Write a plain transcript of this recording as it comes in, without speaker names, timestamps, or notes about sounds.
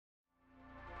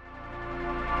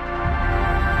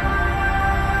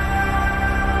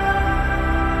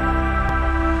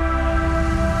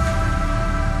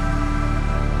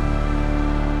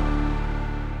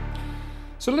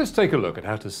So let's take a look at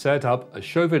how to set up a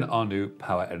Chauvin Arnoux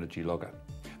power energy logger.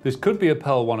 This could be a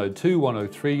PEL 102,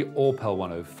 103 or PEL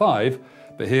 105,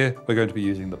 but here we're going to be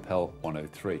using the PEL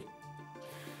 103.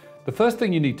 The first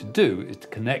thing you need to do is to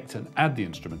connect and add the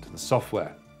instrument to the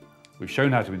software. We've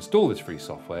shown how to install this free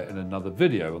software in another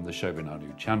video on the Chauvin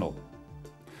Arnoux channel.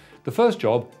 The first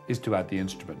job is to add the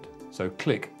instrument, so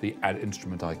click the Add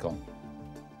Instrument icon.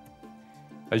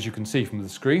 As you can see from the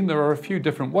screen, there are a few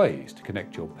different ways to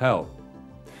connect your PEL.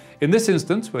 In this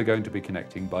instance, we're going to be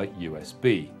connecting by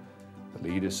USB. The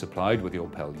lead is supplied with your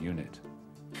PEL unit.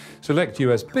 Select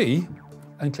USB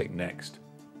and click Next.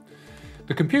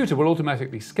 The computer will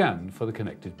automatically scan for the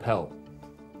connected PEL.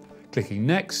 Clicking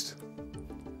Next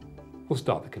will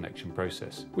start the connection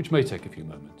process, which may take a few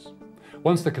moments.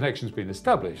 Once the connection's been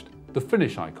established, the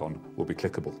Finish icon will be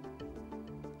clickable.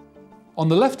 On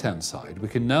the left-hand side, we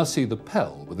can now see the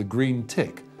PEL with a green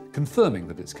tick, confirming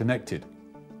that it's connected.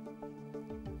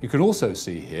 You can also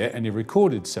see here any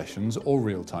recorded sessions or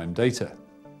real-time data.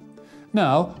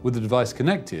 Now, with the device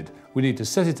connected, we need to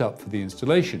set it up for the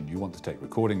installation you want to take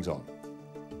recordings on.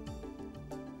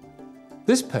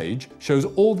 This page shows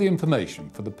all the information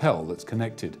for the PEL that's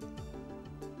connected.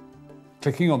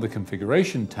 Clicking on the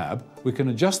Configuration tab, we can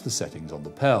adjust the settings on the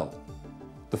PEL.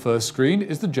 The first screen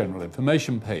is the General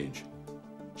Information page,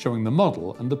 showing the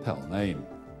model and the PEL name,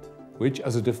 which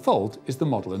as a default is the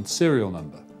model and serial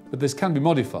number, but this can be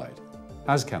modified,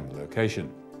 as can the location.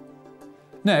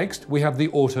 Next, we have the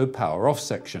Auto Power Off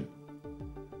section.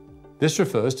 This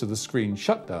refers to the screen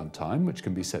shutdown time, which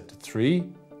can be set to 3,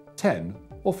 10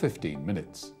 or 15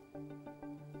 minutes.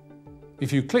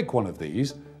 If you click one of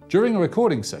these, during a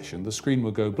recording session the screen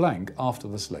will go blank after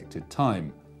the selected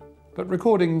time, but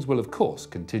recordings will of course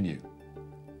continue.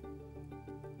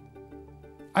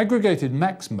 Aggregated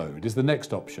Max Mode is the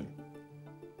next option.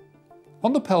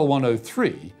 On the PEL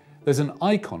 103, there's an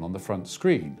icon on the front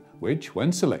screen, which,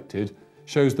 when selected,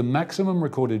 shows the maximum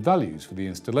recorded values for the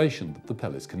installation that the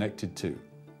PEL is connected to.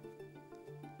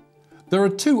 There are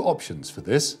two options for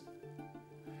this.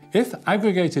 If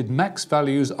Aggregated Max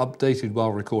Values Updated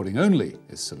While Recording Only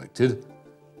is selected,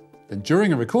 then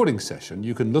during a recording session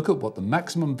you can look at what the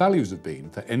maximum values have been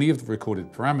for any of the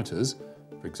recorded parameters,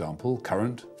 for example,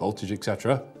 current, voltage,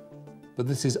 etc., but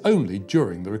this is only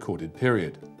during the recorded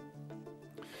period.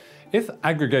 If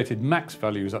Aggregated Max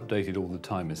Values Updated All the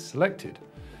Time is selected,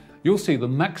 you'll see the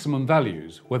maximum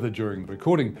values whether during the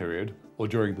recording period or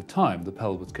during the time the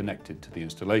PEL was connected to the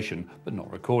installation but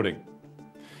not recording.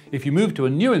 If you move to a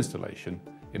new installation,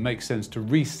 it makes sense to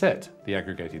reset the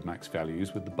aggregated max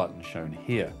values with the button shown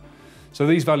here, so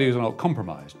these values are not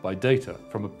compromised by data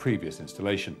from a previous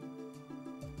installation.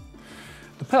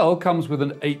 The PEL comes with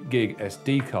an 8 gig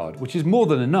SD card, which is more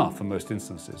than enough for most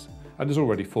instances and is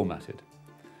already formatted.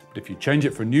 But if you change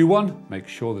it for a new one, make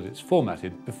sure that it's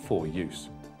formatted before use.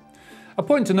 A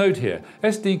point to note here,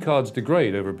 SD cards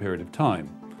degrade over a period of time.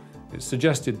 It's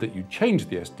suggested that you change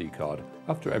the SD card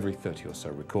after every 30 or so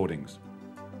recordings.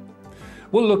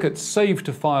 We'll look at Save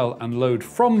to File and Load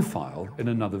From File in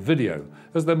another video,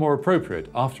 as they're more appropriate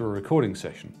after a recording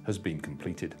session has been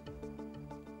completed.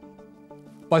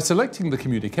 By selecting the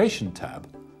Communication tab,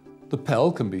 the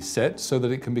PEL can be set so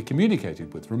that it can be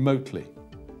communicated with remotely.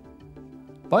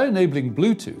 By enabling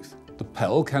Bluetooth, the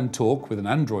PEL can talk with an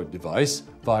Android device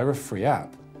via a free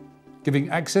app, giving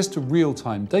access to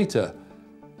real-time data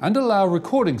and allow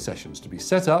recording sessions to be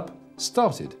set up,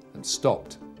 started and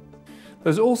stopped.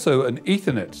 There's also an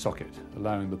Ethernet socket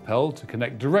allowing the PEL to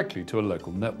connect directly to a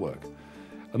local network,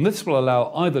 and this will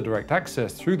allow either direct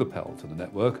access through the PEL to the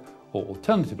network, or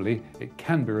alternatively it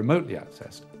can be remotely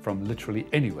accessed from literally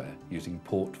anywhere using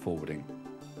port forwarding.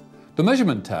 The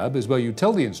Measurement tab is where you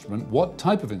tell the instrument what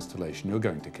type of installation you're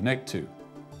going to connect to.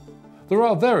 There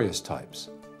are various types: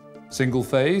 single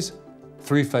phase,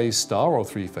 3-phase star or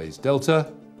 3-phase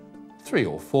delta, 3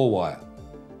 or 4 wire.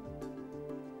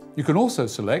 You can also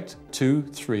select 2,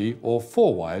 3 or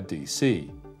 4 wire DC.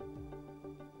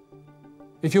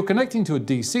 If you're connecting to a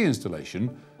DC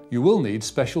installation, you will need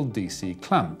special DC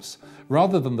clamps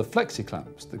rather than the flexi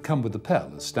clamps that come with the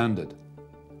PEL as standard.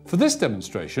 For this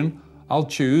demonstration, I'll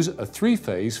choose a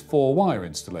 3-phase 4-wire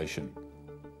installation,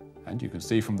 and you can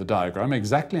see from the diagram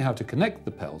exactly how to connect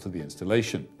the PEL to the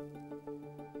installation.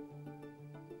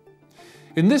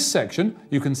 In this section,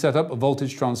 you can set up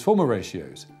voltage transformer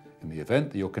ratios in the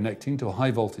event that you're connecting to a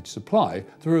high voltage supply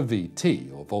through a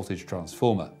VT or voltage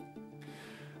transformer.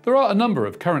 There are a number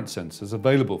of current sensors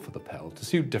available for the PEL to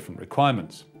suit different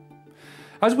requirements.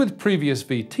 As with previous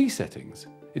VT settings,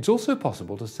 it's also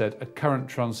possible to set a current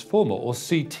transformer or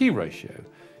CT ratio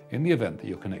in the event that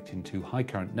you're connecting to high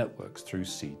current networks through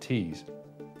CTs.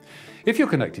 If you're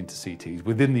connecting to CTs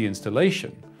within the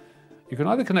installation, you can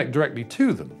either connect directly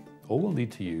to them or will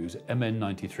need to use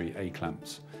MN93A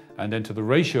clamps and enter the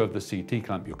ratio of the CT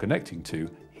clamp you're connecting to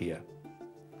here.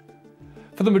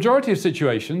 For the majority of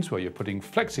situations where you're putting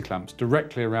flexi clamps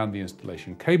directly around the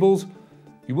installation cables,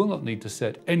 you will not need to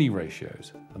set any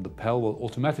ratios and the PEL will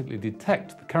automatically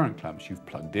detect the current clamps you've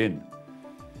plugged in.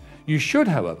 You should,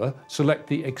 however, select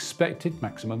the expected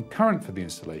maximum current for the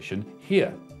installation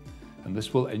here, and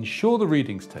this will ensure the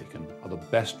readings taken are the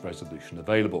best resolution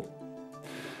available.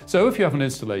 So if you have an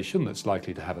installation that's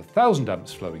likely to have 1000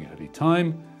 amps flowing at any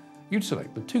time, you'd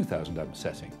select the 2000 amp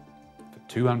setting. For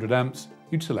 200 amps,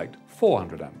 you'd select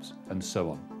 400 amps, and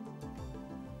so on.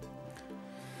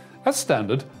 As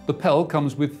standard, the PEL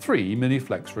comes with 3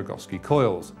 mini-flex rogalski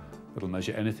coils that'll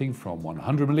measure anything from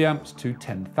 100 milliamps to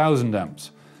 10,000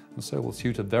 amps, and so will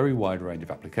suit a very wide range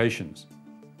of applications.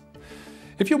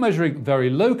 If you're measuring very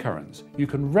low currents, you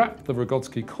can wrap the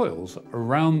rogalski coils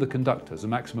around the conductors a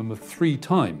maximum of 3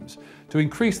 times to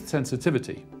increase the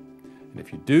sensitivity. And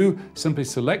if you do, simply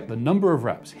select the number of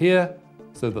wraps here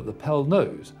so that the PEL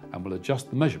knows and will adjust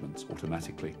the measurements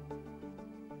automatically.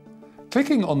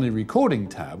 Clicking on the Recording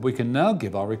tab, we can now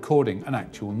give our recording an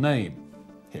actual name.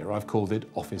 Here I've called it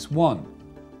Office 1.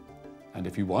 And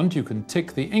if you want, you can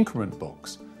tick the increment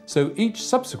box, so each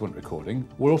subsequent recording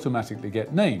will automatically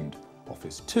get named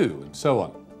Office 2 and so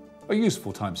on. A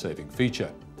useful time-saving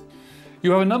feature.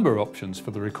 You have a number of options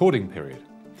for the recording period.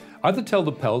 Either tell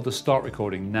the PEL to start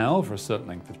recording now for a certain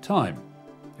length of time,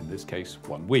 in this case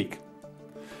 1 week.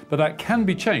 But that can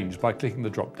be changed by clicking the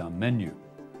drop-down menu.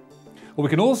 Or we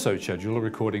can also schedule a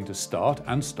recording to start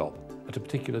and stop at a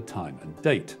particular time and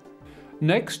date.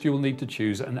 Next, you will need to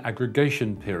choose an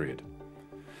aggregation period.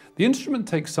 The instrument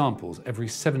takes samples every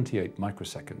 78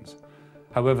 microseconds.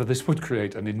 However, this would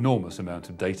create an enormous amount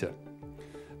of data.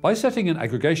 By setting an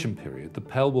aggregation period, the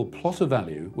PEL will plot a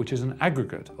value which is an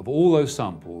aggregate of all those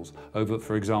samples over,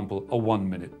 for example, a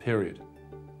 1-minute period.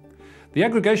 The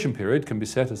aggregation period can be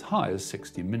set as high as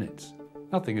 60 minutes.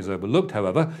 Nothing is overlooked,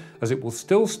 however, as it will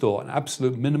still store an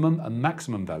absolute minimum and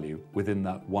maximum value within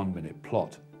that 1-minute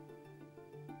plot.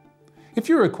 If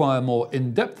you require more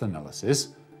in-depth analysis,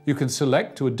 you can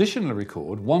select to additionally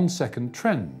record 1-second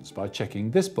trends by checking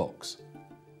this box,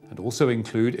 and also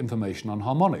include information on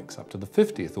harmonics up to the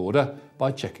 50th order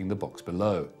by checking the box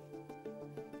below.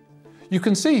 You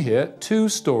can see here 2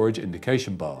 storage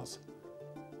indication bars.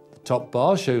 The top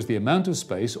bar shows the amount of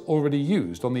space already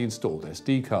used on the installed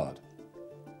SD card.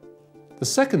 The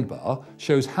second bar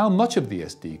shows how much of the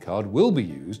SD card will be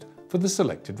used for the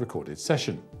selected recorded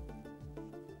session.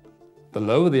 The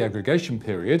lower the aggregation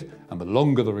period and the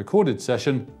longer the recorded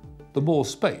session, the more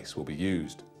space will be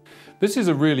used. This is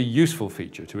a really useful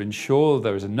feature to ensure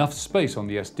there is enough space on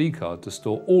the SD card to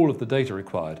store all of the data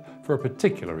required for a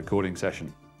particular recording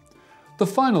session. The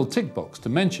final tick box to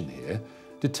mention here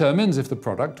determines if the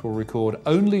product will record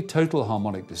only total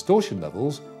harmonic distortion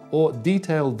levels or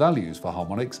detailed values for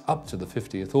harmonics up to the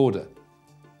 50th order.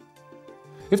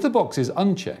 If the box is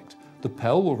unchecked, the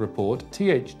PEL will report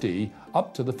THD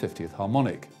up to the 50th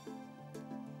harmonic.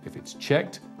 If it's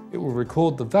checked, it will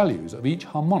record the values of each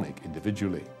harmonic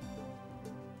individually.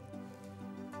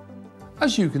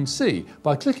 As you can see,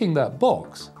 by clicking that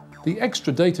box, the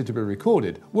extra data to be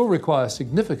recorded will require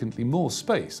significantly more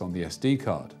space on the SD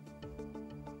card.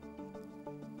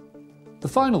 The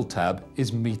final tab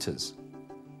is Meters.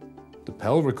 The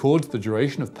PEL records the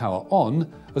duration of power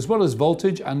on, as well as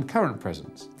voltage and current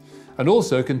presence, and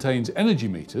also contains energy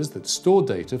meters that store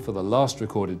data for the last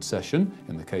recorded session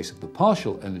in the case of the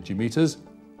partial energy meters,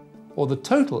 or the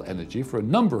total energy for a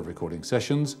number of recording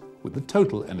sessions with the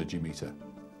total energy meter.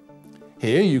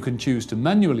 Here you can choose to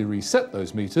manually reset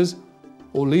those meters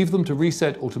or leave them to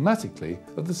reset automatically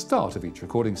at the start of each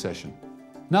recording session.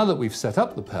 Now that we've set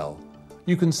up the PEL,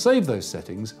 you can save those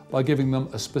settings by giving them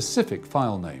a specific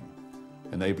file name,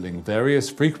 enabling various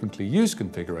frequently used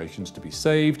configurations to be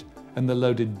saved and then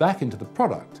loaded back into the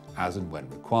product as and when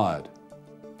required.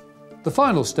 The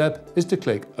final step is to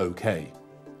click OK,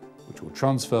 which will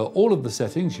transfer all of the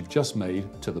settings you've just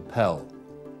made to the PEL.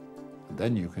 And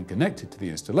then you can connect it to the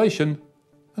installation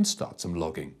and start some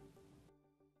logging.